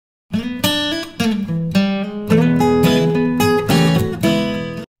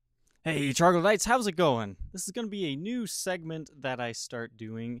Hey Troglodytes, how's it going? This is going to be a new segment that I start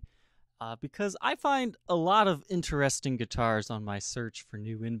doing because I find a lot of interesting guitars on my search for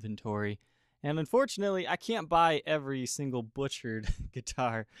new inventory. And unfortunately, I can't buy every single butchered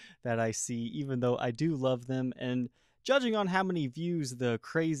guitar that I see, even though I do love them. And judging on how many views the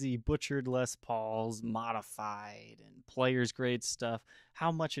crazy butchered Les Pauls, modified, and player's grade stuff,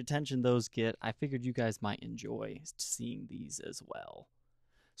 how much attention those get, I figured you guys might enjoy seeing these as well.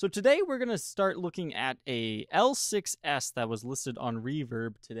 So today we're going to start looking at a L6-S that was listed on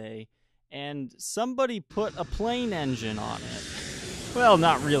Reverb today, and somebody put a plain engine on it. Well,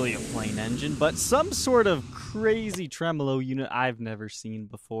 not really a plain engine, but some sort of crazy tremolo unit I've never seen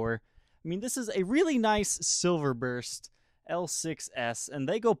before. I mean, this is a really nice Silverburst L6-S, and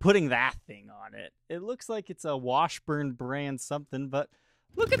they go putting that thing on it. It looks like it's a Washburn brand something, but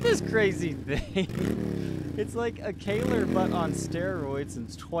look at this crazy thing. It's like a Kaler, but on steroids, and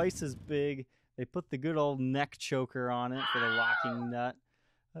it's twice as big. They put the good old neck choker on it for the locking nut.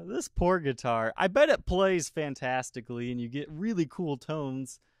 This poor guitar. I bet it plays fantastically, and you get really cool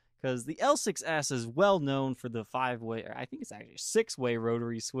tones, because the L6-S is well known for the 5-way, or I think it's actually a 6-way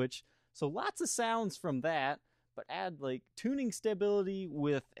rotary switch. So lots of sounds from that, but add like tuning stability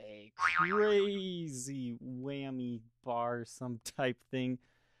with a crazy whammy bar, some type thing.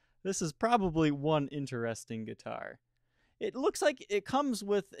 This is probably one interesting guitar. It looks like it comes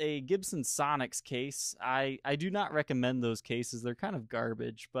with a Gibson Sonics case. I do not recommend those cases. They're kind of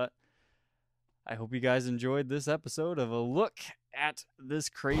garbage, but I hope you guys enjoyed this episode of a look at this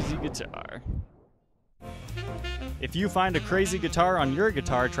crazy guitar. If you find a crazy guitar on your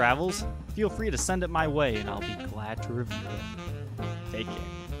guitar travels, feel free to send it my way and I'll be glad to review it. Take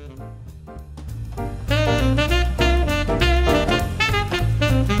care.